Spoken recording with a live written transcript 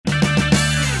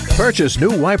Purchase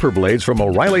new wiper blades from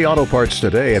O'Reilly Auto Parts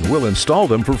today and we'll install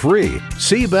them for free.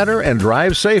 See better and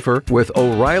drive safer with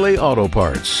O'Reilly Auto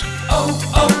Parts.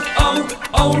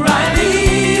 O'Reilly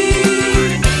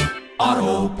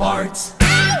Auto Parts.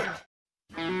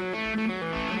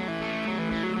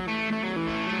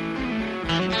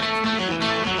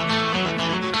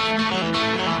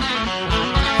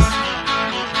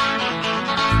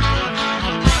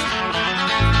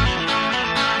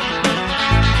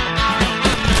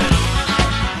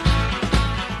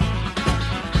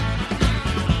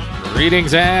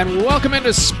 Greetings and welcome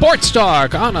into Sports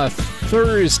Talk on a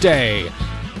Thursday.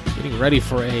 Getting ready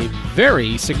for a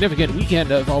very significant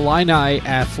weekend of Illini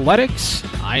athletics.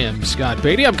 I am Scott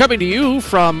Beatty. I'm coming to you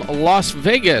from Las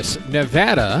Vegas,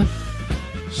 Nevada.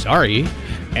 Sorry.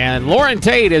 And Lauren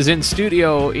Tate is in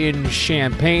studio in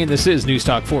Champaign. This is News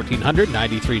Talk 1400,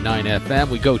 93.9 FM.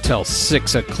 We go till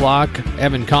 6 o'clock.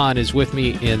 Evan Kahn is with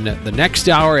me in the next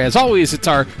hour. As always, it's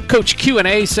our Coach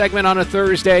Q&A segment on a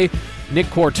Thursday. Nick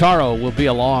Quartaro will be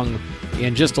along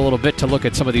in just a little bit to look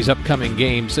at some of these upcoming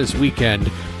games this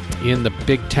weekend in the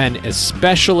Big Ten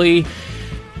especially.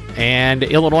 And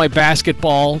Illinois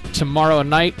basketball tomorrow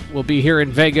night will be here in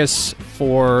Vegas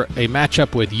for a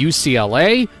matchup with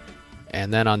UCLA.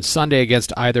 And then on Sunday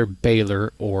against either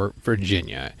Baylor or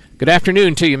Virginia. Good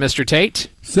afternoon to you, Mr. Tate.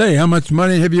 Say, how much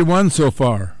money have you won so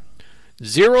far?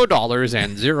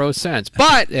 $0.00.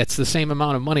 But it's the same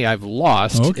amount of money I've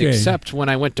lost, except when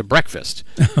I went to breakfast.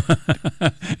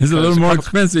 It's a little more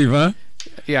expensive, huh?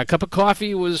 Yeah, a cup of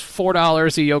coffee was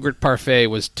 $4. A yogurt parfait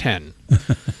was $10.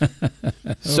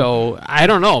 So, I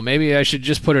don't know. Maybe I should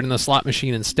just put it in the slot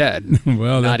machine instead.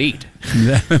 Well, not eat.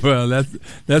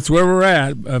 That's where we're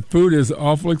at. Food is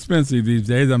awful expensive these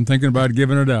days. I'm thinking about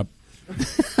giving it up.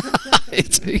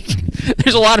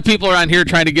 There's a lot of people around here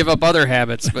trying to give up other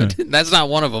habits, but that's not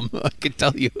one of them. I can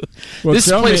tell you. Well, this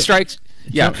place strikes.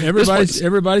 Yeah,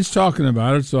 everybody's talking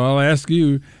about it. So I'll ask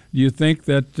you: do you think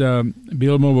that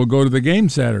Bielema will go to the game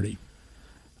Saturday?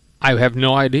 I have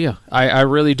no idea. I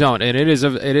really don't, and it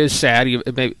is sad.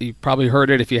 You probably heard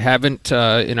it. If you haven't,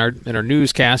 in our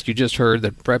newscast, you just heard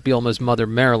that Brett Bielema's mother,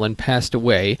 Marilyn, passed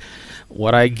away.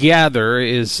 What I gather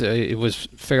is it was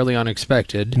fairly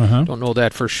unexpected. Don't know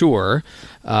that for sure,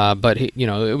 but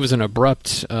it was an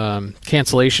abrupt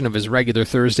cancellation of his regular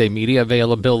Thursday media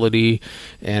availability,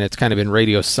 and it's kind of been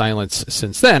radio silence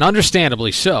since then,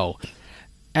 understandably so.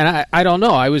 And I don't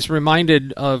know. I was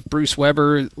reminded of Bruce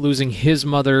Weber losing his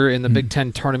mother in the Big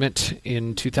Ten tournament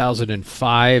in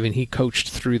 2005, and he coached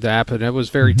through that, but it was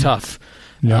very tough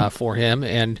for him.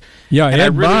 Ed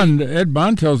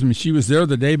Bond tells me she was there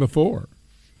the day before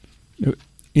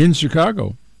in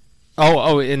Chicago.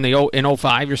 In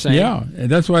 05, you're saying? Yeah,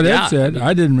 that's what Ed said.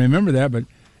 I didn't remember that, but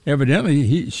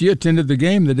evidently she attended the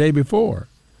game the day before.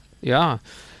 Yeah.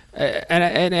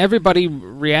 And everybody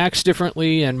reacts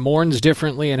differently and mourns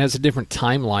differently and has a different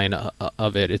timeline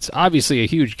of it. It's obviously a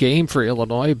huge game for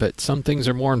Illinois, but some things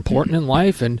are more important in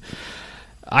life. And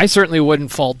I certainly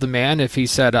wouldn't fault the man if he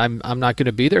said, I'm not going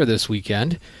to be there this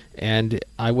weekend. And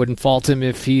I wouldn't fault him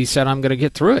if he said, I'm going to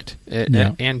get through it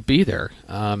and be there.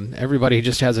 Everybody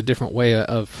just has a different way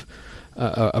of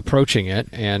approaching it.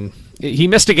 And he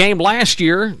missed a game last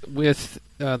year with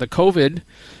the COVID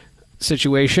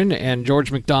situation, and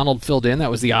George McDonald filled in.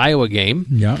 That was the Iowa game.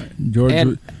 Yeah,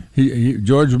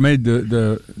 George made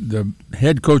the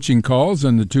head coaching calls,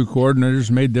 and the two coordinators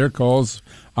made their calls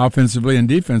offensively and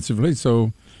defensively.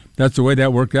 So that's the way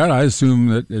that worked out. I assume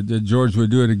that George would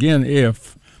do it again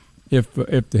if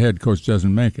the head coach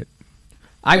doesn't make it.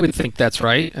 I would think that's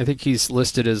right. I think he's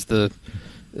listed as the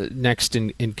next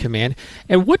in command.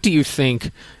 And what do you think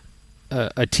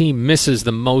a team misses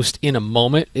the most in a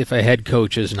moment if a head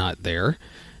coach is not there?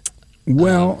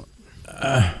 Well,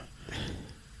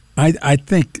 I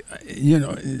think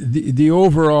the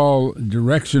overall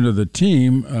direction of the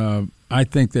team. I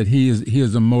think that he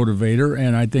is a motivator,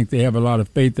 and I think they have a lot of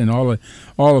faith in all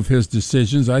of his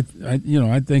decisions. I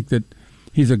think that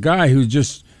he's a guy who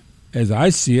just, as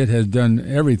I see it, has done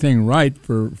everything right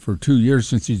for 2 years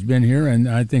since he's been here, and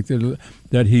I think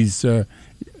that he's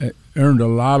earned a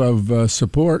lot of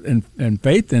support and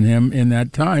faith in him in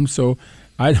that time. So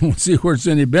I don't see where it's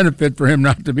any benefit for him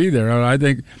not to be there. I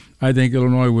think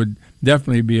Illinois would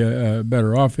definitely be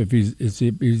better off if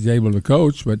he's able to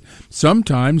coach. But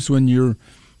sometimes when you're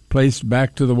placed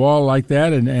back to the wall like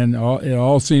that and it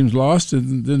all seems lost,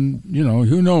 and then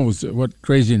who knows what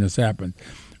craziness happened.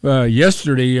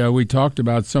 Yesterday we talked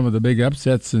about some of the big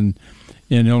upsets in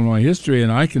Illinois history,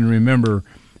 and I can remember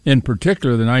in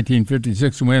particular the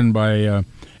 1956 win by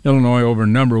Illinois over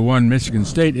number 1 Michigan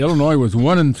State. Illinois was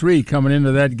 1-3 coming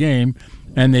into that game,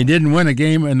 and they didn't win a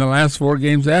game in the last 4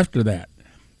 games after that.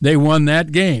 They won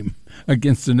that game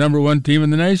against the number 1 team in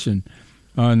the nation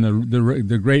on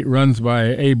the great runs by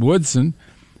Abe Woodson.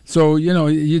 So,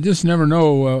 you just never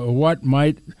know what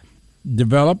might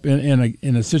develop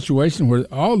in a situation where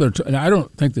and I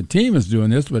don't think the team is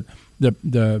doing this, but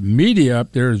the media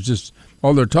up there is just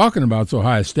all they're talking about is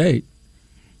Ohio State.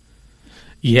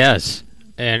 Yes,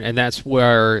 and that's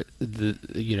where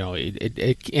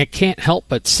it can't help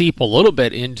but seep a little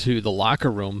bit into the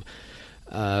locker room.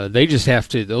 They just have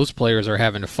to. Those players are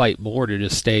having to fight more to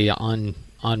just stay on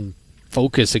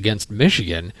focus against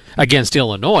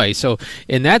Illinois. So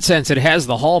in that sense, it has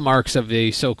the hallmarks of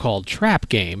a so-called trap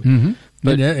game. Mm-hmm.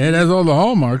 But it has all the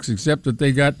hallmarks, except that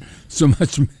they got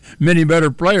many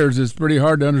better players. It's pretty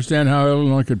hard to understand how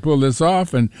Illinois could pull this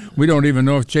off, and we don't even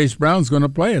know if Chase Brown's going to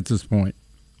play at this point.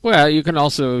 Well, you can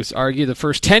also argue the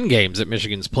first 10 games that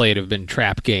Michigan's played have been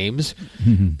trap games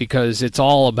because it's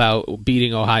all about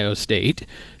beating Ohio State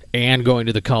and going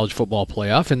to the college football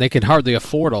playoff, and they can hardly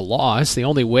afford a loss. The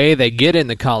only way they get in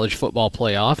the college football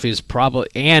playoff is probably,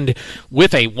 and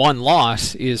with a 1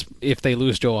 loss, is if they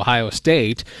lose to Ohio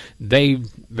State. They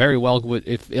very well would,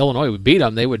 if Illinois would beat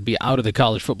them, they would be out of the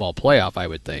college football playoff, I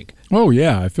would think. Oh,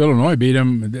 yeah. If Illinois beat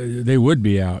them, they would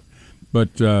be out.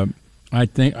 But I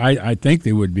think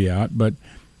they would be out. But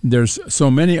there's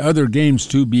so many other games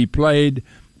to be played,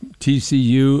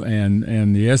 TCU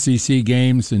and the SEC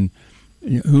games, and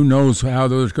who knows how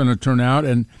those are going to turn out.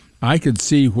 And I could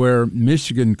see where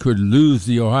Michigan could lose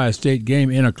the Ohio State game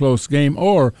in a close game,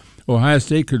 or Ohio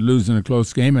State could lose in a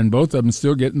close game, and both of them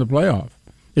still get in the playoff.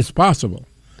 It's possible.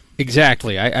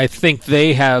 Exactly. I think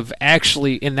they have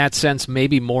actually, in that sense,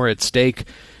 maybe more at stake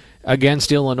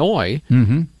against Illinois.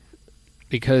 Mm-hmm.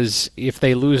 Because if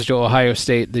they lose to Ohio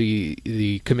State,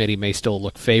 the committee may still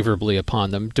look favorably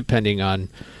upon them, depending on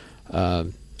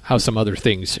how some other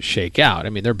things shake out. I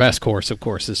mean, their best course, of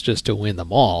course, is just to win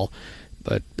them all.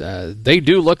 But they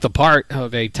do look the part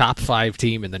of a top 5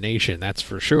 team in the nation, that's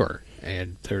for sure.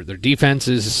 And their defense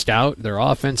is stout. Their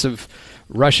offensive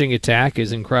rushing attack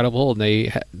is incredible, and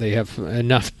they have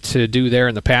enough to do there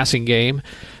in the passing game.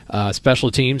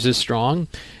 Special teams is strong.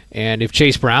 And if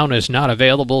Chase Brown is not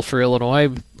available for Illinois,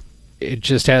 that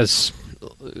just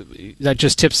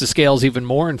tips the scales even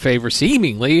more in favor,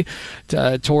 seemingly,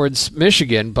 towards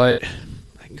Michigan. But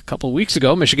a couple of weeks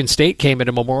ago, Michigan State came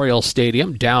into Memorial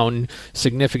Stadium down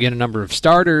significant number of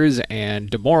starters and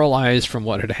demoralized from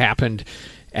what had happened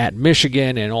at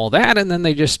Michigan and all that, and then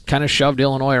they just kind of shoved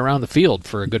Illinois around the field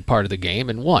for a good part of the game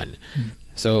and won.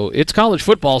 So it's college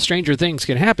football. Stranger things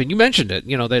can happen. You mentioned it,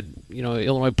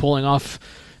 Illinois pulling off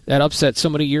that upset so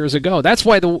many years ago. That's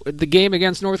why the game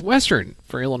against Northwestern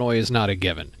for Illinois is not a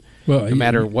given, no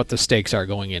matter what the stakes are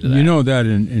going into that. You know that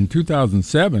in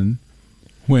 2007,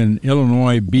 when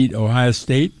Illinois beat Ohio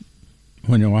State,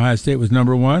 when Ohio State was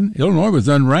number 1, Illinois was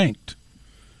unranked.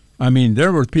 I mean,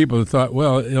 there were people who thought,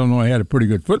 well, Illinois had a pretty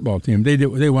good football team.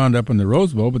 They wound up in the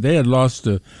Rose Bowl, but they had lost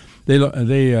to they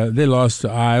lost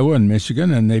to Iowa and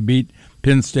Michigan, and they beat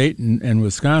Penn State and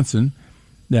Wisconsin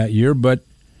that year. But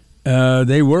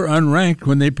they were unranked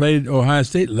when they played Ohio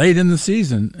State late in the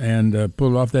season and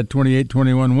pulled off that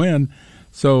 28-21 win.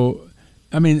 So,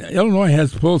 I mean, Illinois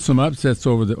has pulled some upsets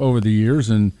over the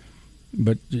years,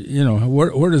 but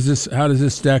where does this? How does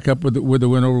this stack up with the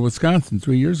win over Wisconsin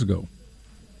 3 years ago?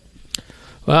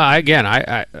 Well, again,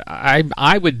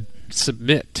 I would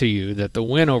submit to you that the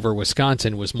win over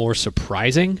Wisconsin was more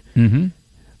surprising,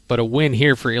 but a win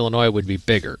here for Illinois would be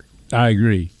bigger. I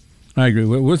agree.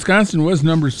 Wisconsin was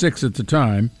number 6 at the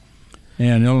time,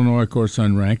 and Illinois, of course,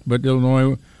 unranked. But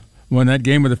Illinois won that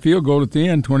game with a field goal at the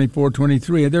end,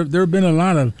 24-23. There have been a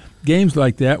lot of games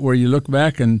like that where you look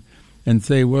back and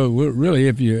say, well, really,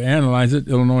 if you analyze it,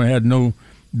 Illinois had no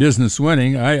business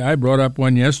winning. I brought up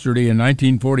one yesterday. In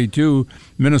 1942,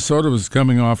 Minnesota was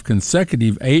coming off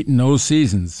consecutive 8-0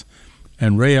 seasons,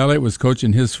 and Ray Elliott was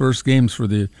coaching his first games for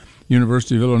the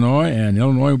University of Illinois, and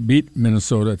Illinois beat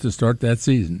Minnesota to start that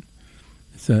season.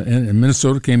 So, and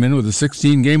Minnesota came in with a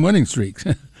 16-game winning streak.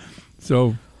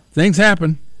 So things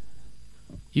happen.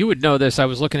 You would know this. I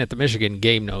was looking at the Michigan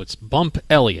game notes. Bump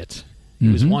Elliott. He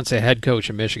was once a head coach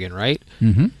of Michigan, right?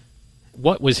 Mm-hmm.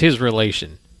 What was his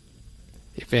relation,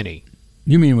 if any?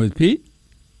 You mean with Pete?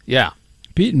 Yeah.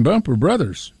 Pete and Bump were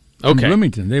brothers. Okay. From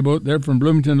Bloomington. They're from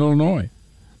Bloomington, Illinois.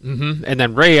 Mm-hmm. And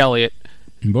then Ray Elliott.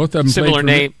 And both of them similar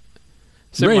name.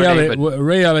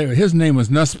 Ray Elliott. His name was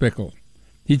Nusspickle.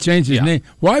 He changed his name.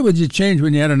 Why would you change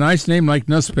when you had a nice name like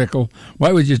Nusspickle?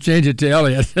 Why would you change it to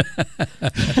Elliott?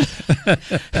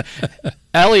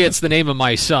 Elliot's the name of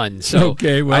my son, so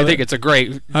okay, well, I think it's a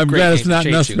great. I'm great glad it's name not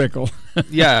to change to. Nusspickle.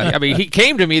 Yeah, I mean, he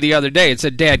came to me the other day and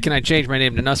said, "Dad, can I change my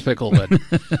name to Nusspickle?" But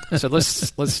I said,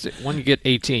 "Let's. When you get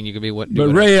 18, you can be what." But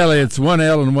Ray Elliott's 1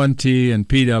 L and 1 T, and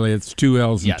Pete Elliott's 2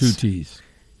 L's and Yes. 2 T's.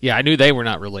 Yeah, I knew they were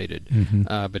not related,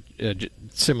 but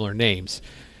similar names.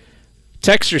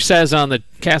 Texter says on the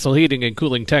Castle Heating and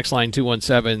Cooling text line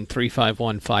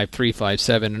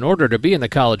 217-351-5357, in order to be in the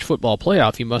college football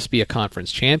playoff, you must be a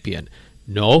conference champion.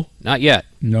 No, not yet.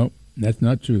 No, that's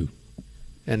not true.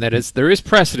 And there is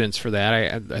precedence for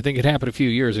that. I think it happened a few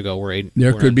years ago where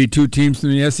there could be 2 teams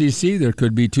in the SEC. There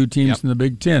could be 2 teams in the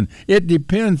Big Ten. It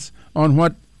depends on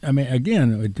what. I mean,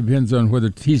 again, it depends on whether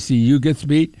TCU gets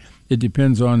beat. It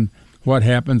depends on what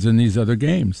happens in these other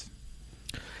games.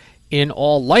 In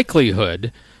all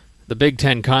likelihood, the Big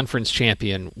Ten conference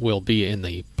champion will be in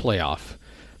the playoff.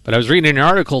 But I was reading an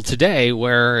article today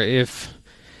where if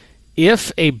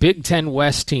a Big Ten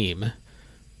West team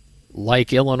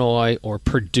like Illinois or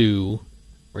Purdue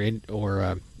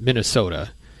or Minnesota,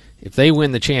 if they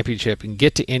win the championship and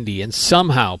get to Indy and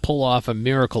somehow pull off a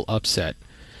miracle upset,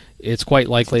 it's quite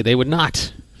likely they would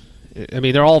not. I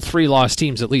mean, they're all 3-loss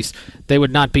teams at least. They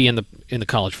would not be in the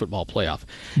college football playoff.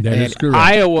 That is correct.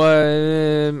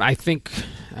 Iowa, I think,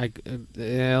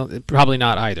 probably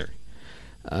not either.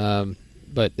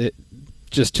 But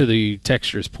just to the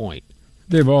texture's point,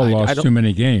 they've all lost too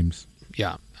many games.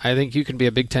 Yeah, I think you can be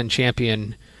a Big Ten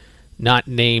champion, not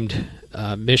named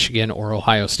Michigan or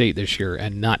Ohio State this year,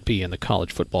 and not be in the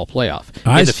college football playoff.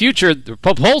 In the future, the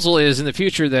proposal is in the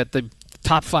future that the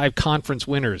top 5 conference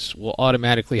winners will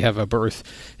automatically have a berth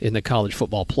in the college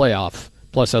football playoff,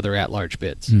 plus other at-large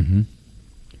bids. Mm-hmm.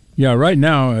 Yeah, right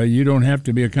now you don't have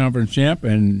to be a conference champ,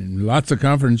 and lots of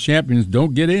conference champions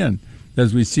don't get in.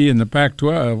 As we see in the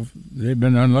Pac-12, they've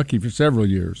been unlucky for several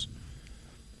years.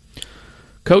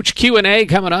 Coach Q&A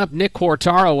coming up. Nick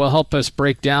Quartaro will help us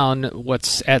break down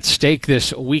what's at stake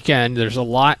this weekend. There's a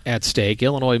lot at stake.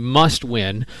 Illinois must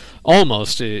win.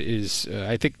 Almost is,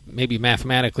 I think maybe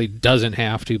mathematically doesn't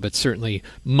have to, but certainly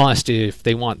must if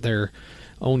they want their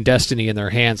own destiny in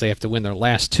their hands. They have to win their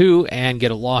last 2 and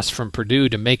get a loss from Purdue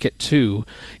to make it to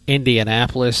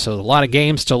Indianapolis. So a lot of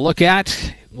games to look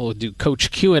at. We'll do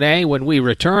Coach Q&A when we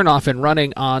return, off and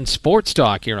running on Sports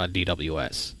Talk here on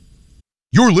DWS.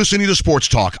 You're listening to Sports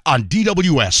Talk on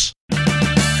DWS.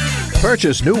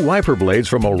 Purchase new wiper blades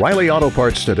from O'Reilly Auto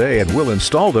Parts today and we'll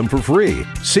install them for free.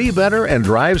 See better and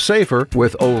drive safer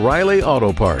with O'Reilly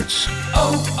Auto Parts.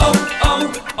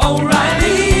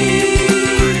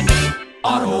 O'Reilly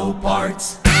Auto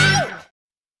Parts.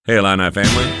 Hey, Illini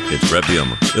family, it's Brett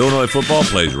Bielema. Illinois football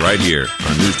plays right here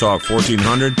on News Talk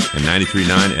 1400 and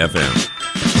 93.9 FM.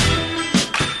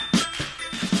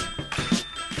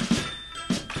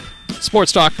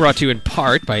 Sports Talk brought to you in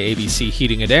part by ABC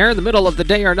Heating and Air. In the middle of the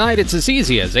day or night, it's as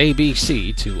easy as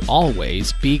ABC to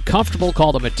always be comfortable.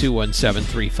 Call them at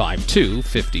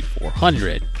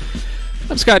 217-352-5400.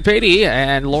 I'm Scott Patey,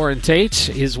 and Lauren Tate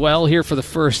is here for the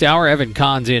first hour. Evan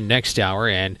Kahn's in next hour,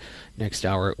 and next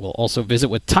hour we'll also visit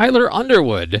with Tyler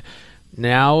Underwood,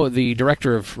 now the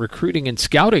Director of Recruiting and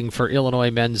Scouting for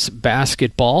Illinois men's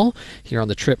basketball, here on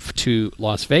the trip to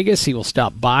Las Vegas. He will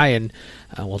stop by and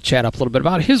we'll chat up a little bit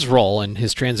about his role and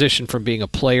his transition from being a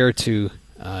player to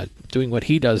doing what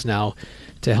he does now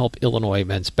to help Illinois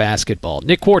men's basketball.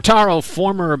 Nick Quartaro,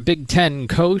 former Big Ten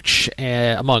coach,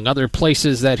 among other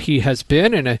places that he has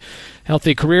been in a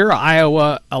healthy career,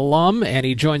 Iowa alum, and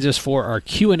he joins us for our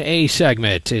Q&A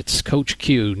segment. It's Coach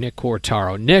Q, Nick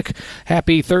Quartaro. Nick,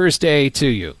 happy Thursday to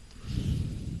you.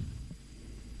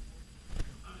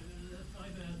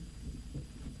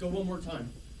 Go one more time.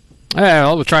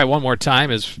 Well, we'll try it one more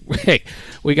time.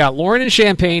 We got Lauren in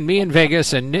Champaign, me in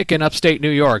Vegas, and Nick in upstate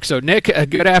New York. So, Nick,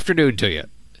 good afternoon to you.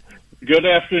 Good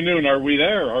afternoon. Are we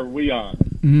there? Are we on?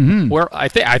 Mm-hmm. I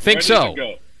think Ready so. To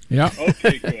go. Yeah.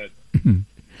 Okay, good.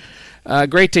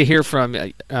 Great to hear from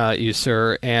you,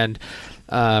 sir. And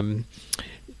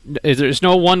there's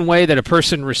no one way that a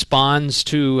person responds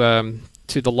to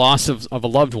the loss of a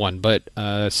loved one, but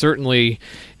certainly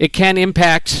it can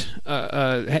impact.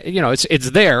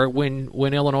 It's there when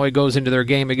Illinois goes into their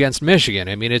game against Michigan.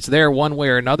 I mean, it's there one way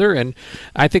or another, and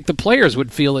I think the players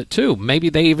would feel it too. Maybe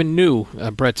they even knew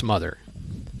Brett's mother.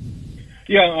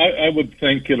 Yeah, I would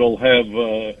think it'll have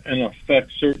an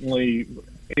effect. Certainly,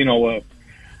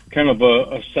 kind of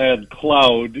a sad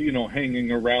cloud,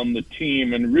 hanging around the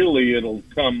team, and really it'll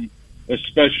come,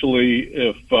 especially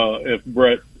if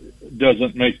Brett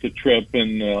doesn't make the trip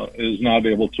and is not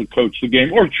able to coach the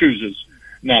game, or chooses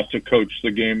not to coach the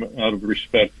game out of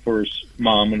respect for his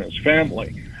mom and his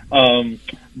family.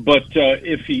 But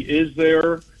if he is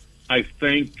there, I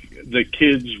think the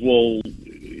kids will,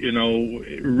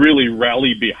 really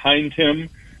rally behind him.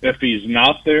 If he's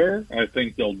not there, I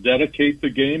think they'll dedicate the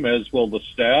game, as will the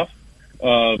staff,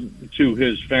 to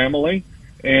his family.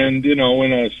 And, in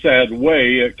a sad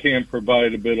way, it can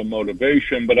provide a bit of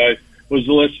motivation. But I was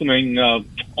listening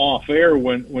off air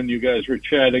when you guys were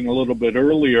chatting a little bit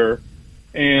earlier.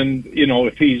 And,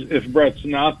 if Brett's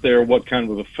not there, what kind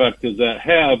of effect does that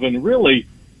have? And really,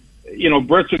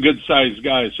 Brett's a good-sized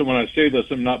guy. So when I say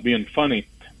this, I'm not being funny.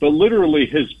 But literally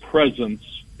his presence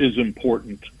is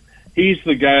important. He's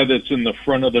the guy that's in the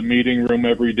front of the meeting room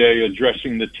every day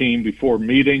addressing the team before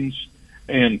meetings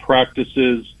and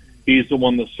practices. He's the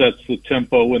one that sets the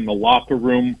tempo in the locker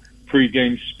room,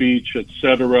 pregame speech,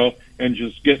 etc., and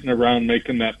just getting around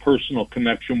making that personal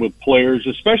connection with players,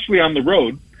 especially on the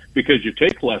road, because you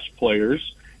take less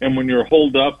players. And when you're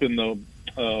holed up in the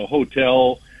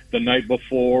hotel the night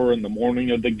before and the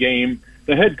morning of the game,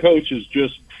 the head coach is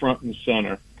just front and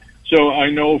center. So I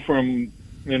know from,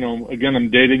 again, I'm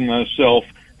dating myself,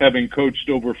 having coached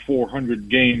over 400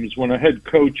 games, when a head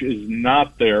coach is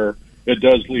not there, it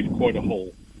does leave quite a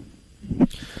hole.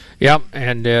 Yeah,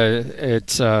 and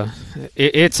it's a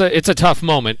tough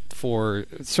moment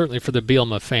certainly for the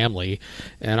Bielema family,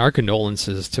 and our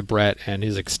condolences to Brett and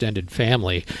his extended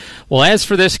family. Well, as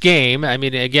for this game, I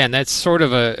mean, again, that's sort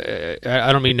of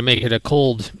I don't mean to make it a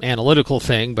cold analytical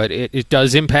thing, but it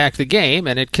does impact the game,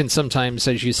 and it can sometimes,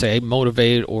 as you say,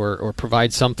 motivate or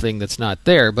provide something that's not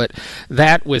there. But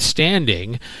that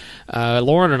withstanding,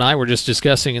 Lauren and I were just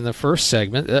discussing in the first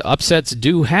segment, upsets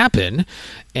do happen,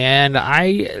 and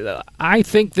I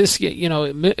think this,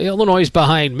 Illinois is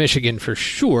behind Michigan for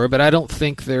sure, but I don't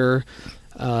think they're,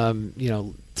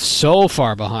 so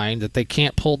far behind that they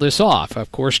can't pull this off.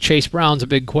 Of course, Chase Brown's a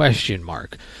big question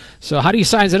mark. So how do you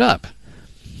size it up?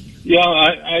 Yeah,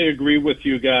 I agree with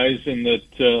you guys in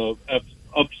that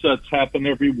upsets happen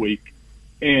every week,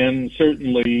 and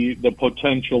certainly the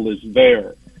potential is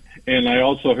there. And I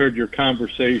also heard your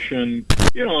conversation,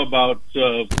 about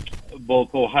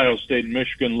both Ohio State and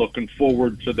Michigan looking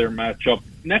forward to their matchup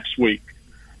next week.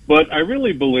 But I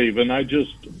really believe, and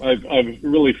I've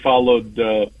really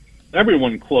followed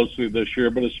everyone closely this year,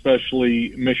 but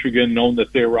especially Michigan, known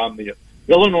that they were on the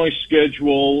Illinois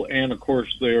schedule, and of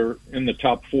course they're in the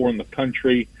top 4 in the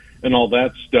country and all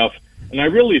that stuff. And I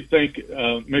really think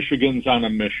Michigan's on a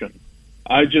mission.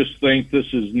 I just think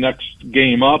this is next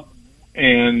game up,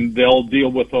 and they'll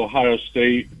deal with Ohio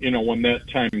State, when that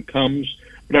time comes.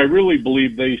 But I really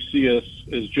believe they see us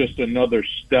as just another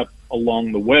step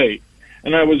along the way.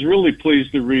 And I was really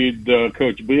pleased to read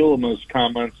Coach Bielema's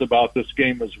comments about this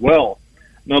game as well.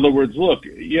 In other words, look,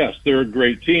 yes, they're a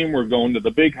great team. We're going to the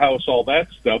big house, all that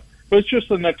stuff. But it's just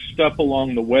the next step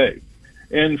along the way.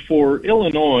 And for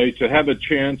Illinois to have a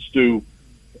chance to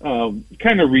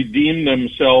kind of redeem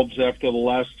themselves after the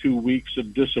last 2 weeks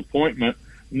of disappointment,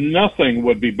 nothing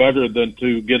would be better than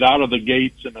to get out of the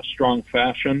gates in a strong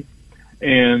fashion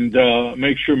and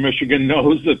make sure Michigan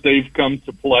knows that they've come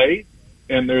to play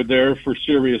and they're there for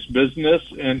serious business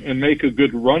and make a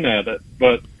good run at it.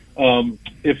 But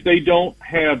if they don't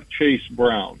have Chase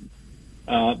Brown,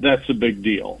 that's a big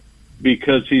deal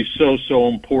because he's so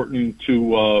important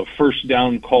to first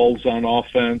down calls on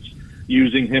offense,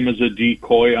 using him as a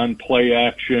decoy on play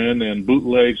action and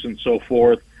bootlegs and so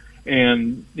forth.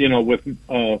 And, with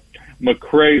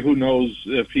McCray, who knows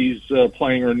if he's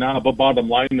playing or not, but bottom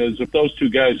line is if those two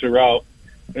guys are out,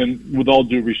 and with all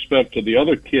due respect to the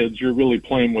other kids, you're really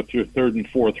playing with your third and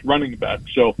fourth running back.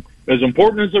 So as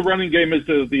important as the running game is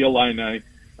to the Illini,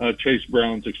 Chase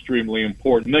Brown's extremely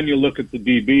important. Then you look at the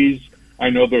DBs.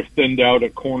 I know they're thinned out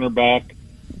at cornerback.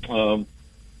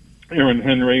 Aaron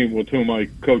Henry, with whom I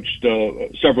coached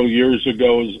several years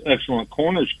ago, is an excellent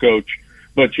corners coach,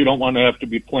 but you don't want to have to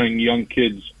be playing young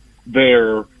kids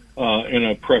there in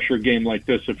a pressure game like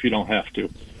this if you don't have to.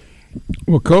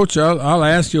 Well, Coach, I'll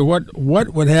ask you what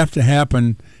would have to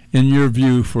happen in your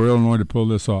view for Illinois to pull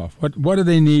this off. What do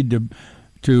they need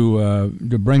to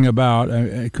bring about?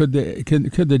 Could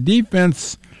the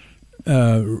defense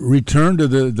return to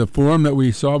the form that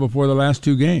we saw before the last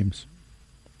 2 games?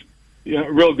 Yeah,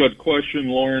 real good question,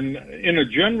 Lauren. In a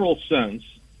general sense,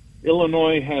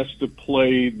 Illinois has to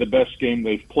play the best game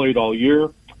they've played all year,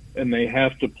 and they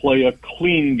have to play a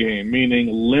clean game, meaning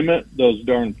limit those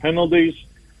darn penalties,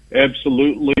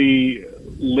 absolutely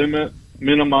limit,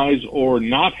 minimize, or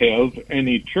not have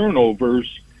any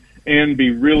turnovers, and be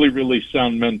really, really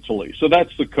sound mentally. So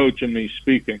that's the coach in me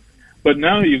speaking. But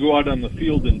now you go out on the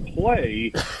field and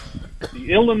play,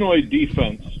 the Illinois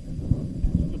defense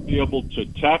to be able to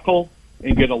tackle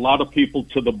and get a lot of people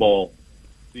to the ball.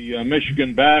 The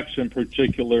Michigan backs, in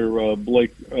particular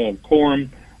Blake Corum,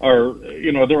 are,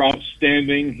 they're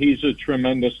outstanding. He's a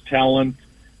tremendous talent,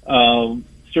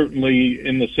 certainly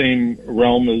in the same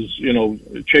realm as,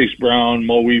 Chase Brown,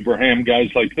 Mo Ibrahim,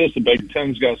 guys like this. The Big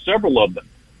Ten's got several of them.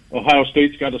 Ohio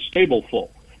State's got a stable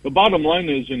full. The bottom line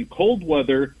is, in cold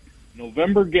weather,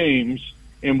 November games,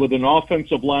 and with an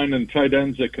offensive line and tight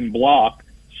ends that can block,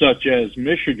 such as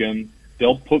Michigan,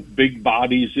 they'll put big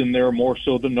bodies in there more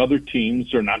so than other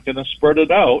teams. They're not going to spread it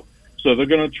out, so they're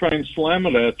going to try and slam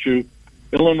it at you.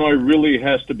 Illinois really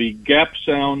has to be gap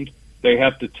sound. They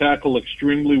have to tackle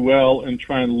extremely well and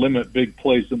try and limit big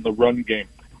plays in the run game.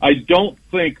 I don't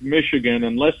think Michigan,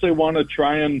 unless they want to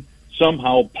try and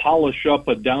somehow polish up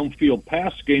a downfield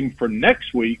pass game for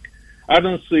next week, I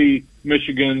don't see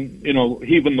Michigan,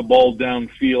 heaving the ball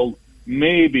downfield,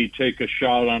 maybe take a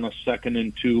shot on a 2nd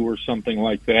and 2 or something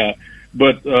like that.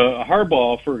 But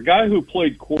Harbaugh, for a guy who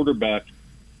played quarterback,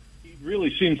 he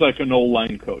really seems like an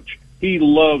O-line coach. He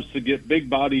loves to get big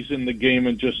bodies in the game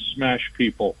and just smash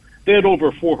people. They had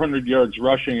over 400 yards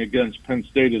rushing against Penn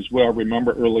State as well,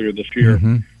 remember, earlier this year.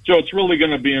 Mm-hmm. So it's really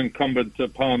going to be incumbent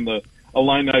upon the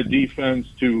Illini defense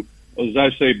to, as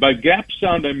I say, by gap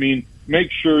sound, I mean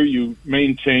make sure you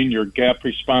maintain your gap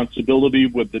responsibility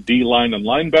with the D-line and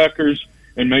linebackers,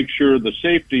 and make sure the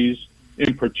safeties,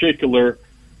 in particular,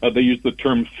 they use the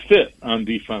term fit on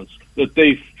defense, that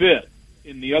they fit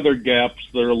in the other gaps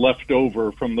that are left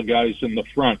over from the guys in the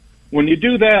front. When you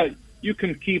do that, you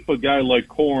can keep a guy like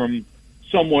Corum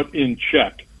somewhat in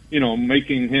check,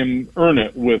 making him earn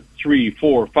it with 3,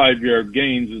 4, 5-yard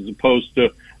gains as opposed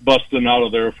to busting out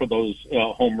of there for those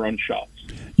home run shots.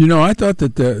 I thought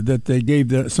that they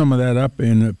gave some of that up,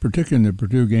 particularly in the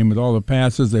Purdue game with all the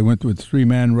passes. They went with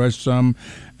 3-man rush some,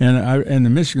 and in the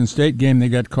Michigan State game they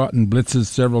got caught in blitzes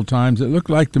several times. It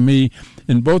looked like to me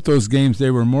in both those games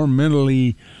they were more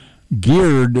mentally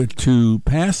geared to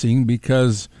passing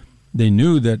because they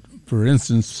knew that, for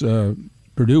instance,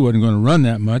 Purdue wasn't going to run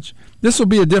that much. This will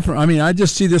be a different. I mean, I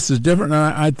just see this as different. And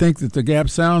I think that the gap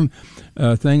sound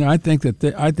thing. I think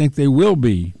they will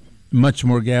be much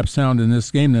more gap sound in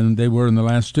this game than they were in the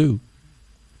last two.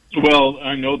 Well,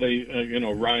 I know they,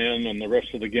 Ryan and the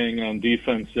rest of the gang on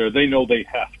defense there, they know they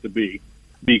have to be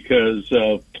because,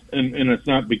 and it's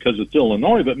not because it's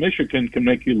Illinois, but Michigan can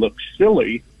make you look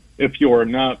silly if you are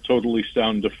not totally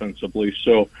sound defensively.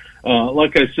 So,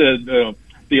 like I said, the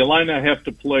Illini have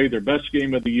to play their best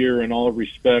game of the year in all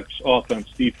respects, offense,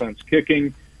 defense,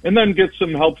 kicking, and then get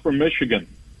some help from Michigan.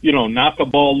 Knock a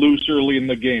ball loose early in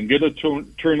the game, get a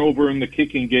turnover in the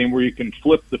kicking game where you can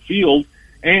flip the field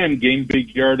and gain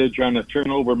big yardage on a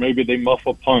turnover. Maybe they muff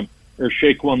a punt or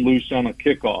shake one loose on a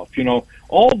kickoff.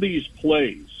 All these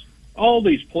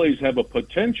plays have a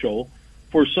potential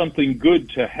for something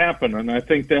good to happen, and I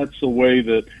think that's the way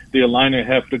that the Illini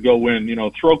have to go in.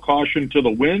 Throw caution to the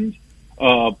wind,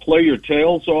 play your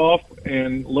tails off,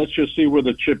 and let's just see where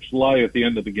the chips lie at the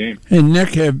end of the game. Hey,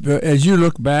 Nick, as you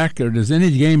look back, or does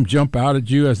any game jump out at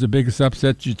you as the biggest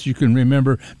upset that you can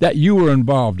remember that you were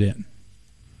involved in?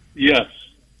 Yes.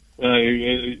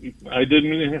 I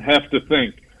didn't have to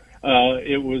think.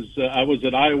 I was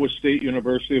at Iowa State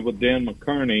University with Dan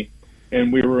McCarney,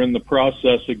 and we were in the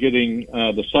process of getting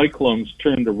the Cyclones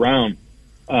turned around.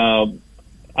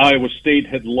 Iowa State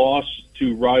had lost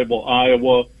to rival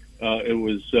Iowa. It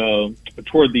was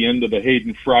toward the end of the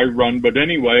Hayden Fry run. But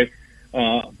anyway,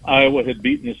 Iowa had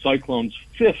beaten the Cyclones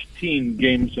 15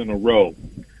 games in a row.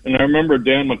 And I remember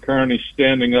Dan McCarney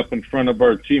standing up in front of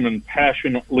our team and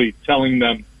passionately telling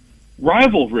them,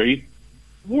 rivalry?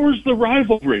 Where's the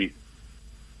rivalry?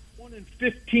 1 in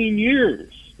 15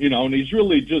 years. And he's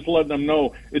really just letting them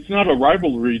know it's not a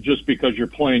rivalry just because you're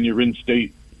playing your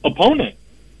in-state opponent.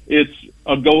 It's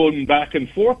a going back and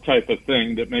forth type of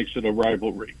thing that makes it a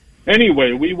rivalry.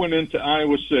 Anyway, we went into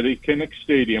Iowa City, Kinnick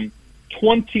Stadium,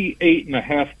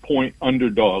 28.5-point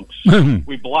underdogs.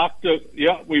 We blocked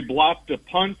a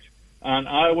punt on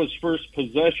Iowa's first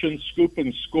possession, scoop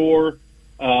and score.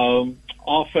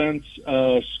 Offense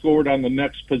scored on the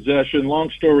next possession.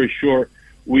 Long story short,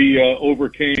 we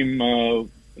overcame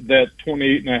that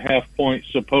 28.5-point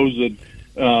supposed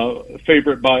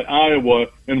favorite by Iowa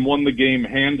and won the game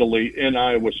handily in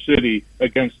Iowa City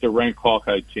against a ranked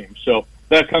Hawkeye team. So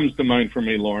that comes to mind for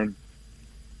me, Lauren.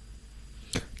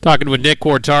 Talking with Nick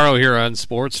Quartaro here on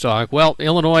Sports Talk. Well,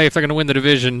 Illinois, if they're going to win the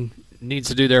division, needs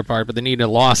to do their part, but they need a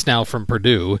loss now from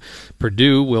Purdue.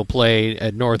 Purdue will play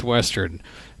at Northwestern.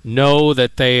 Know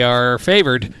that they are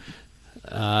favored,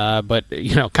 but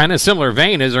kind of similar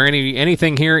vein. Is there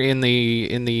anything here in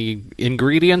the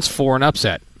ingredients for an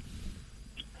upset?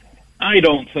 I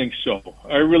don't think so.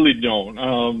 I really don't.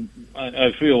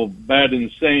 I feel bad in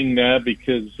saying that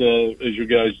because, as you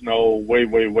guys know,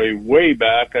 way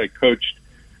back, I coached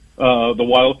the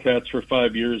Wildcats for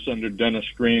 5 years under Dennis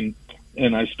Green,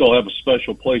 and I still have a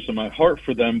special place in my heart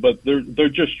for them. But they're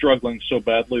just struggling so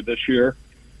badly this year,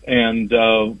 and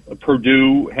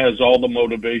Purdue has all the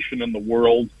motivation in the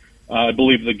world. I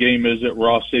believe the game is at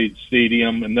Ross-Ade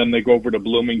Stadium, and then they go over to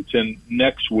Bloomington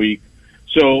next week.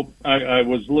 So I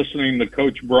was listening to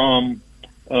Coach Brom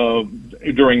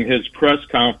during his press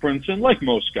conference, and like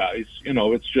most guys,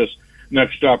 it's just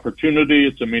next opportunity.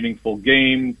 It's a meaningful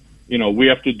game. We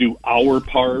have to do our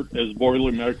part as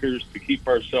Boilermakers to keep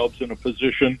ourselves in a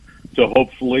position to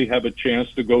hopefully have a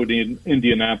chance to go to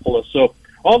Indianapolis. So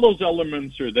all those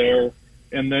elements are there.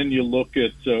 And then you look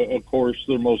at, of course,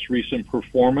 their most recent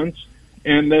performance,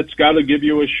 and that's got to give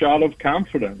you a shot of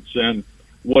confidence. And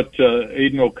what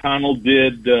Aiden O'Connell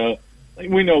did,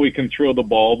 we know he can throw the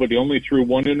ball, but he only threw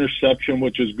one interception,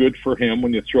 which is good for him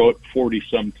when you throw it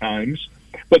 40-some times.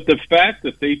 But the fact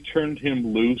that they turned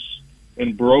him loose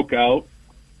and broke out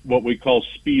what we call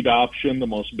speed option, the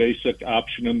most basic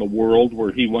option in the world,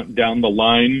 where he went down the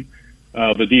line,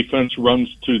 the defense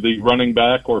runs to the running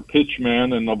back or pitch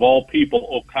man, and of all people,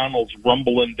 O'Connell's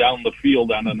rumbling down the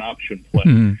field on an option play.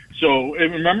 Mm-hmm. So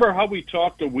remember how we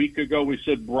talked a week ago? We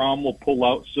said Brom will pull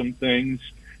out some things.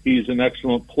 He's an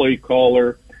excellent play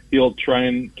caller. He'll try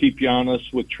and keep you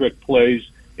honest with trick plays.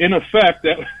 In effect,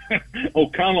 that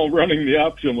O'Connell running the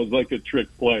option was like a trick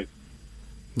play.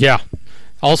 Yeah.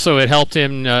 Also, it helped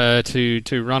him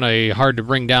to run a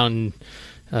hard-to-bring-down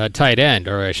tight end,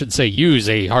 or I should say use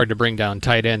a hard-to-bring-down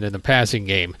tight end in the passing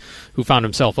game, who found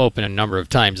himself open a number of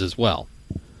times as well.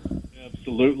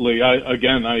 Absolutely. I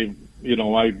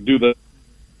do the...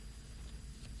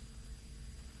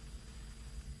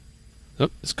 Oh,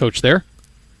 is Coach there?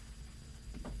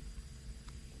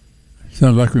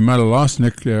 Sounds like we might have lost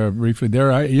Nick briefly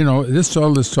there. All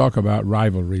this talk about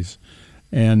rivalries.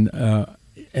 And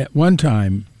at one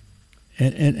time,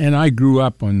 and I grew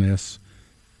up on this,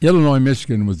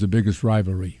 Illinois-Michigan was the biggest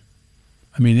rivalry.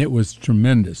 I mean, it was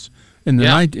tremendous. In the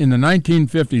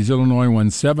 1950s, Illinois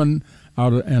won 7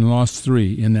 and lost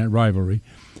 3 in that rivalry.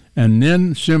 And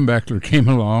then Schembechler came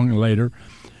along later.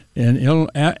 And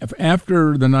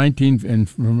after from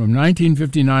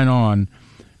 1959 on,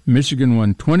 Michigan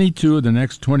won 22 of the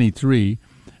next 23,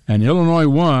 and Illinois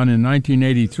won in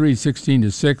 1983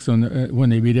 16-6 when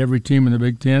they beat every team in the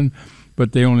Big Ten,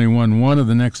 but they only won 1 of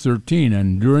the next 13.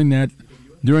 And during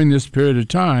this period of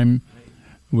time,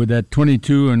 with that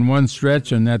 22-1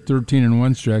 stretch and that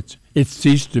 13-1 stretch, it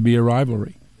ceased to be a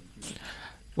rivalry.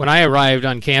 When I arrived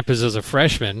on campus as a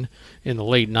freshman in the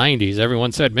late 90s,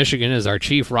 everyone said Michigan is our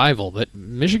chief rival, but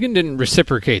Michigan didn't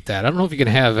reciprocate that. I don't know if you can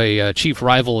have a chief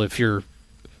rival if your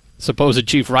supposed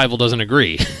chief rival doesn't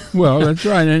agree. Well, that's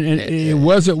right, and it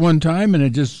was at one time, and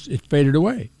it faded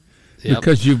away. Yep.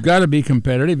 Because you've got to be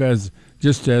competitive, as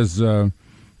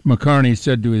McCarney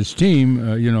said to his team,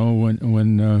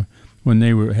 when they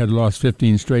had lost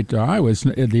 15 straight to Iowa.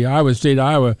 The Iowa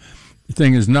State-Iowa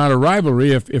thing is not a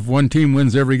rivalry if one team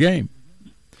wins every game.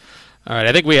 All right,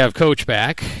 I think we have Coach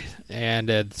back.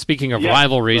 And speaking of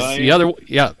rivalries, the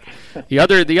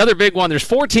other big one. There's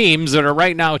 4 teams that are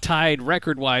right now tied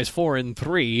record-wise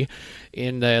 4-3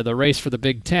 in the race for the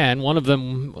Big Ten. One of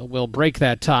them will break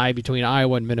that tie between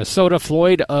Iowa and Minnesota.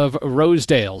 Floyd of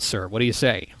Rosedale, sir. What do you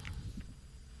say?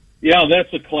 Yeah,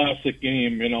 that's a classic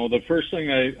game. The first thing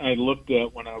I looked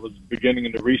at when I was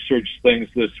beginning to research things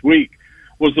this week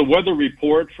was the weather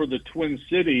report for the Twin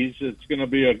Cities. It's going to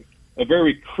be a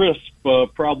very crisp,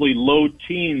 probably low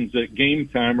teens at game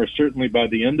time, or certainly by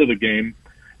the end of the game.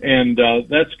 And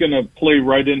that's going to play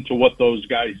right into what those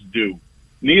guys do.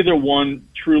 Neither one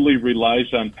truly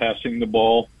relies on passing the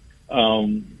ball.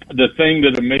 The thing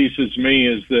that amazes me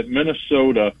is that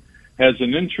Minnesota has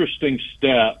an interesting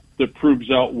stat that proves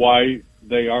out why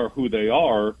they are who they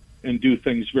are and do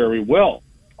things very well.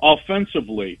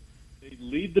 Offensively, they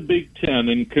lead the Big Ten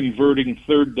in converting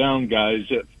third down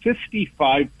guys at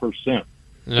 55%.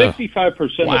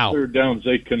 55% of third downs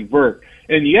they convert.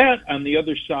 And yet, on the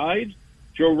other side,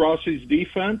 Joe Rossi's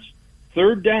defense,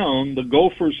 third down, the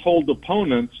Gophers hold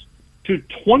opponents to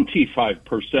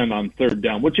 25% on third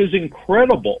down, which is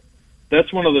incredible.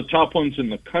 That's one of the top ones in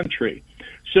the country.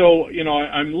 So,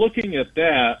 I'm looking at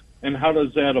that, and how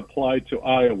does that apply to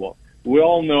Iowa? We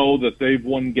all know that they've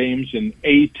won games in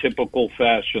atypical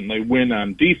fashion. They win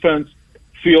on defense,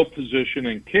 field position,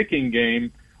 and kicking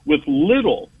game with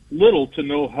little to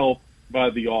no help by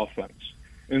the offense.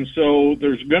 And so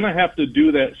there's going to have to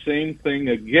do that same thing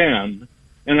again.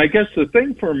 And I guess the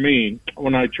thing for me,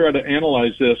 when I try to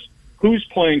analyze this, who's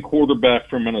playing quarterback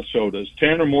for Minnesota? Is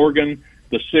Tanner Morgan,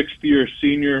 the sixth-year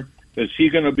senior, is he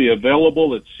going to be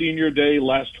available at senior day,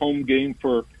 last home game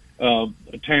for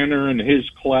Tanner and his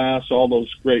class, all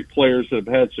those great players that have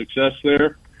had success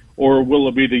there? Or will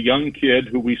it be the young kid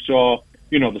who we saw,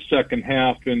 the second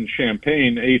half in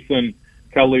Champaign, Ethan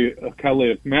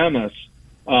Kaliakmanis?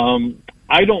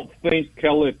 I don't think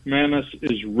Kaliakmanis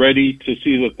is ready to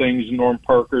see the things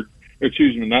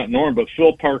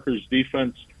Phil Parker's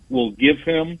defense will give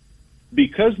him.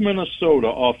 Because Minnesota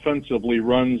offensively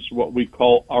runs what we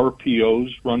call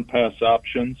RPOs, run pass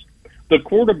options, the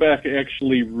quarterback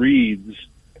actually reads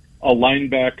a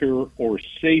linebacker or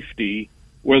safety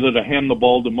whether to hand the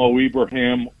ball to Mo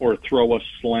Ibrahim or throw a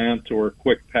slant or a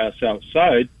quick pass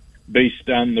outside based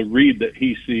on the read that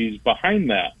he sees behind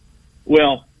that.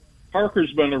 Well,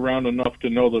 Parker's been around enough to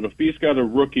know that if he's got a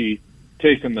rookie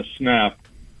taking the snap,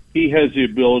 he has the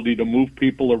ability to move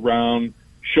people around,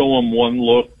 show him one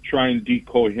look, try and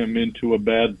decoy him into a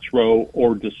bad throw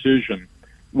or decision,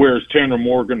 whereas Tanner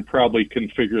Morgan probably can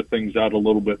figure things out a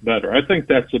little bit better. I think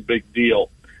that's a big deal.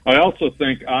 I also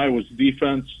think Iowa's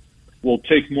defense will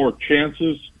take more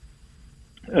chances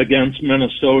against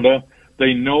Minnesota.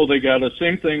 They know they got a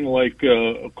same thing like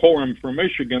Corum for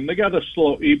Michigan. They got to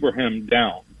slow Ibrahim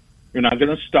down. You're not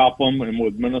going to stop them, and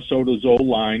with Minnesota's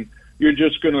O-line, you're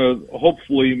just going to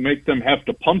hopefully make them have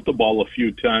to punt the ball a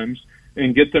few times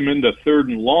and get them into third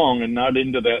and long and not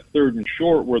into that third and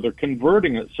short where they're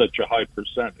converting at such a high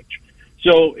percentage.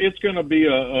 So it's going to be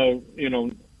a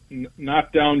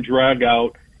knockdown, drag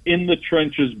out, in the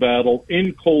trenches battle,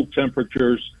 in cold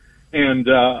temperatures. And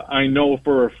I know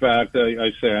for a fact,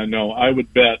 I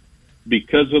would bet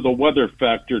because of the weather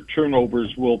factor,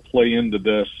 turnovers will play into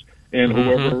this. And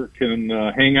whoever can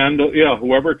hang on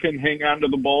to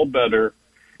the ball better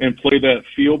and play that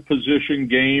field position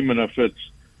game, and if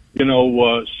it's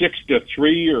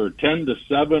 6-3 or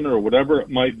 10-7 or whatever it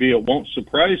might be, it won't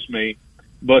surprise me.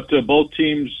 But both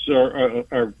teams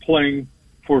are playing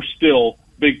for still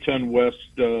Big Ten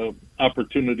West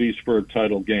opportunities for a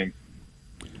title game.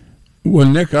 Well,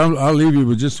 Nick, I'll leave you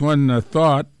with just one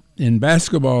thought. In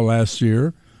basketball last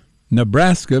year,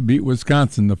 Nebraska beat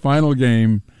Wisconsin, the final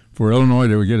game for Illinois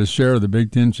to get a share of the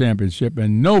Big Ten championship,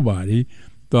 and nobody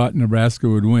thought Nebraska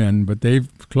would win, but they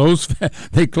closed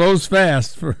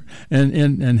fast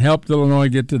and helped Illinois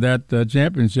get to that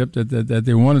championship that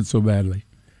they wanted so badly.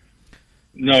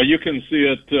 No, you can see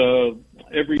it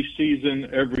every season,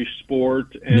 every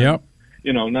sport, and yep.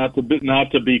 Not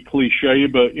to be cliche,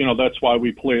 but that's why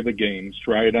we play the games,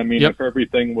 right? I mean, Yep. If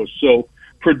everything was so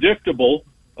predictable,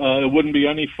 it wouldn't be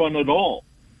any fun at all.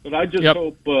 But I just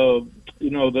hope,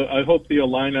 I hope the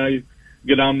Illini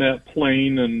get on that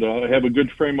plane and have a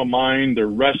good frame of mind. They're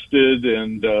rested,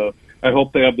 and I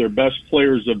hope they have their best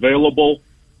players available.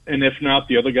 And if not,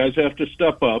 the other guys have to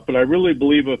step up. But I really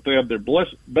believe if they have their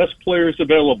best players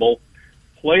available,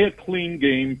 play a clean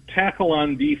game, tackle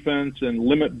on defense, and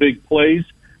limit big plays,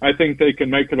 I think they can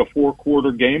make it a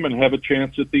 4-quarter game and have a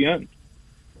chance at the end.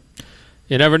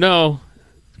 You never know.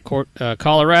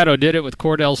 Colorado did it with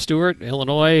Cordell Stewart.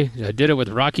 Illinois did it with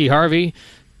Rocky Harvey.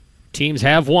 Teams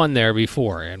have won there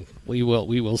before, and we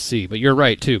will see. But you're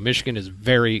right, too. Michigan is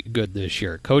very good this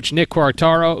year. Coach Nick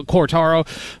Quartaro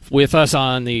with us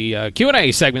on the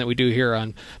Q&A segment that we do here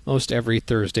on most every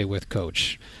Thursday with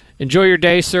Coach. Enjoy your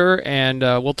day, sir, and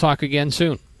we'll talk again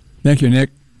soon. Thank you, Nick.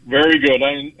 Very good.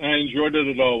 I enjoyed it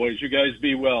as always. You guys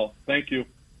be well. Thank you.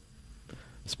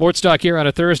 Sports Talk here on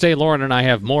a Thursday. Lauren and I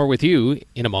have more with you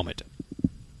in a moment.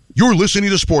 You're listening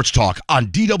to Sports Talk on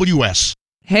DWS.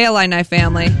 Hey, Illini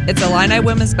family. It's Illini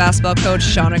women's basketball coach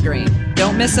Shauna Green.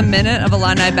 Don't miss a minute of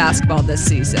Illini basketball this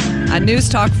season on News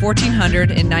Talk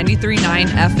 1400 and 93.9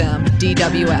 FM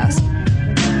DWS.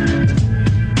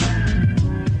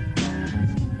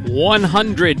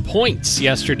 100 points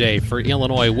yesterday for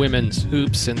Illinois women's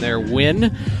hoops in their win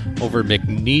over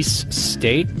McNeese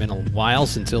State. Been a while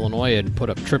since Illinois had put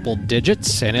up triple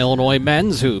digits, and Illinois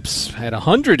men's hoops had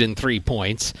 103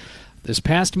 points this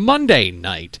past Monday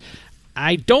night.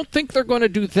 I don't think they're going to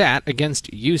do that against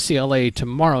UCLA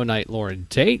tomorrow night, Lauren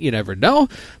Tate. You never know.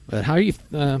 But how are you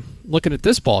looking at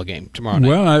this ball game tomorrow night?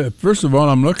 Well, first of all,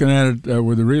 I'm looking at it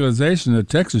with the realization that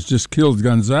Texas just killed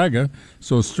Gonzaga,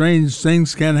 so strange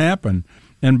things can happen.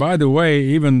 And by the way,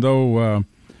 even though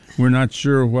we're not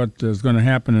sure what is going to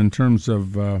happen in terms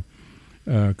of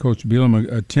Coach Bielema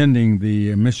attending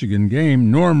the Michigan game,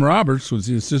 Norm Roberts was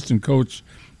the assistant coach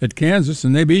at Kansas,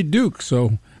 and they beat Duke.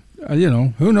 So,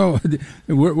 who knows?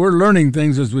 We're learning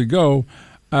things as we go.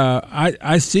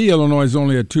 I see Illinois is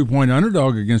only a 2-point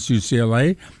underdog against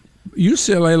UCLA.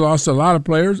 UCLA lost a lot of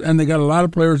players, and they got a lot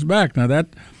of players back. Now, that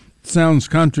sounds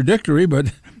contradictory,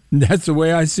 but that's the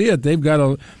way I see it. They've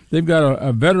got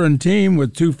a veteran team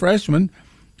with 2 freshmen,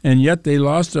 and yet they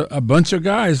lost a bunch of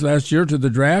guys last year to the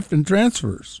draft and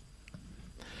transfers.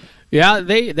 Yeah,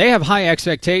 they have high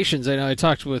expectations. I know I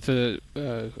talked with a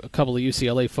couple of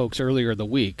UCLA folks earlier in the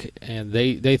week, and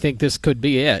they think this could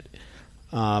be it.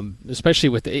 Especially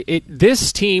with it.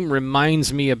 This team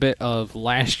reminds me a bit of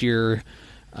last year,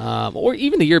 or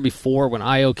even the year before when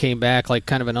Io came back, like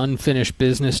kind of an unfinished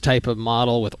business type of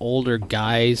model with older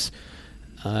guys.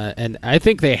 And I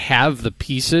think they have the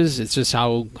pieces. It's just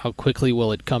how quickly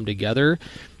will it come together.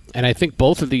 And I think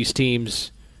both of these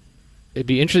teams, it'd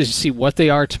be interesting to see what they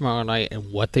are tomorrow night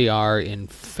and what they are in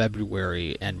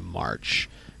February and March.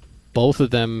 Both of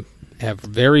them have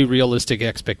very realistic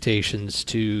expectations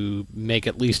to make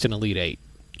at least an Elite Eight,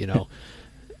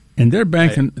 And they're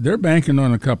banking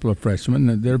on a couple of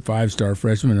freshmen. They're 5-star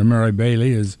freshmen. And Murray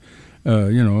Bailey is,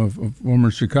 a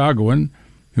former Chicagoan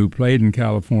who played in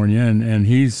California, and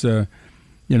he's, he's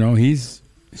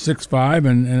 6'5"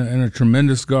 and a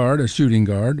tremendous guard, a shooting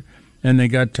guard. And they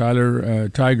got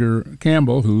Tiger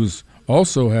Campbell, who's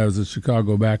also has a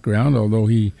Chicago background, although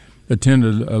he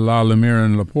attended La Lumiere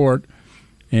and LaPorte,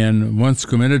 and once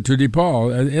committed to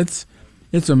DePaul.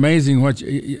 It's amazing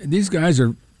these guys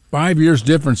are 5 years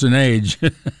difference in age.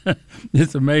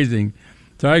 It's amazing.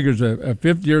 Tiger's a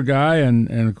fifth-year guy, and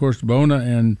of course Bona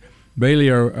and Bailey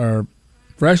are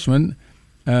freshmen.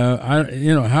 How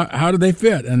do they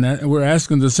fit? And we're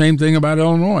asking the same thing about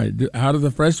Illinois. How do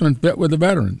the freshmen fit with the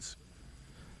veterans?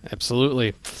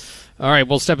 Absolutely. All right,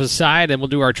 we'll step aside and we'll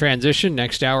do our transition.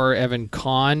 Next hour, Evan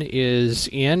Kahn is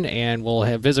in, and we'll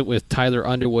have visit with Tyler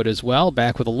Underwood as well.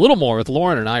 Back with a little more with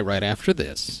Lauren and I right after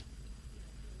this.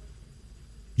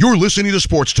 You're listening to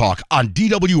Sports Talk on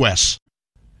DWS.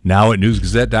 Now at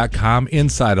newsgazette.com,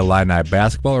 Inside Illini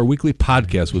Basketball, our weekly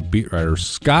podcast with beat writer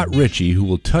Scott Ritchie, who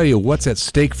will tell you what's at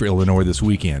stake for Illinois this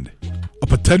weekend. A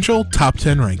potential top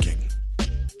 10 ranking.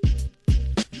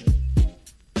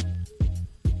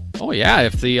 Oh, yeah,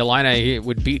 if the Illini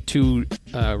would beat 2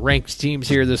 ranked teams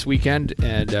here this weekend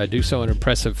and do so in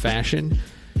impressive fashion,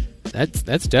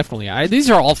 that's definitely... these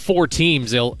are all 4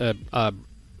 teams,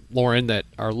 Lauren, that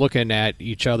are looking at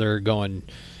each other going,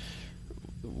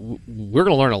 we're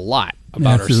going to learn a lot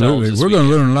about ourselves. We're going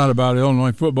to learn a lot about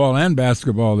Illinois football and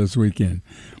basketball this weekend.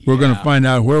 We're going to find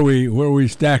out where we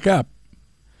stack up.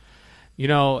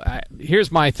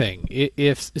 Here's my thing.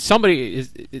 If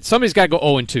somebody's got to go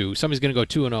 0-2, somebody's going to go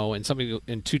 2-0,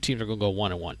 and 2 teams are going to go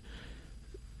 1-1.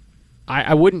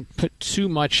 I wouldn't put too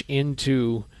much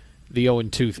into the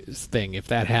 0-2 thing if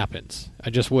that happens. I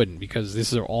just wouldn't, because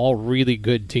these are all really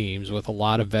good teams with a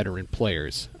lot of veteran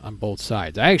players on both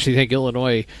sides. I actually think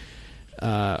Illinois.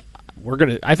 I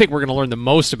think we're gonna learn the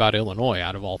most about Illinois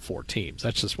out of all 4 teams.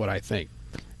 That's just what I think,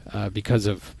 because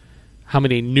of how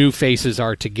many new faces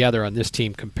are together on this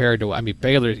team compared to,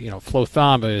 Baylor, Flo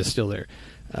Thamba is still there.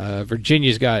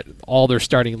 Virginia's got all their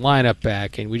starting lineup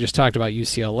back, and we just talked about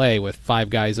UCLA with 5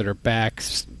 guys that are back,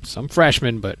 some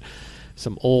freshmen, but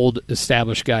some old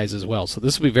established guys as well. So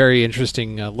this will be a very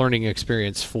interesting learning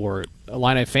experience for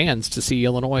Illini fans to see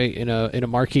Illinois in a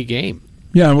marquee game.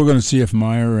 Yeah, we're going to see if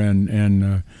Meyer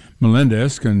and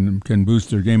Melendez can boost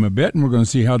their game a bit, and we're going to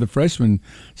see how the freshmen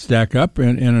stack up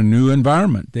in a new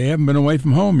environment. They haven't been away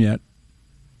from home yet.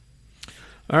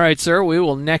 All right, sir. We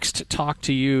will next talk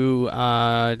to you,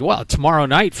 tomorrow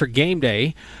night for game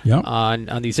day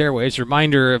on these airwaves.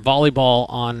 Reminder, volleyball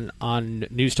on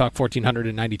News Talk 1400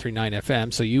 and 93.9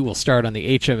 FM, so you will start on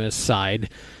the HMS side,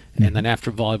 and then after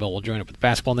volleyball we'll join up with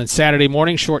basketball. And then Saturday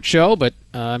morning, short show, but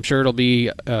I'm sure it'll be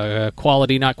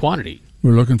quality, not quantity.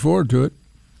 We're looking forward to it.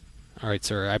 All right,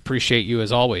 sir. I appreciate you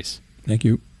as always. Thank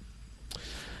you.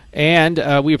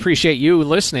 And we appreciate you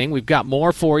listening. We've got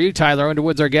more for you. Tyler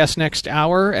Underwood's our guest next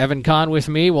hour. Evan Kahn with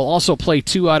me. We'll also play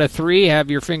 2 out of 3.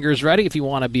 Have your fingers ready if you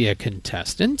want to be a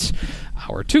contestant.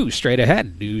 Hour 2 straight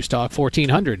ahead. News Talk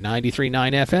 1400,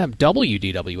 93.9 FM,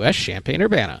 WDWS,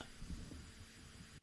 Champaign-Urbana.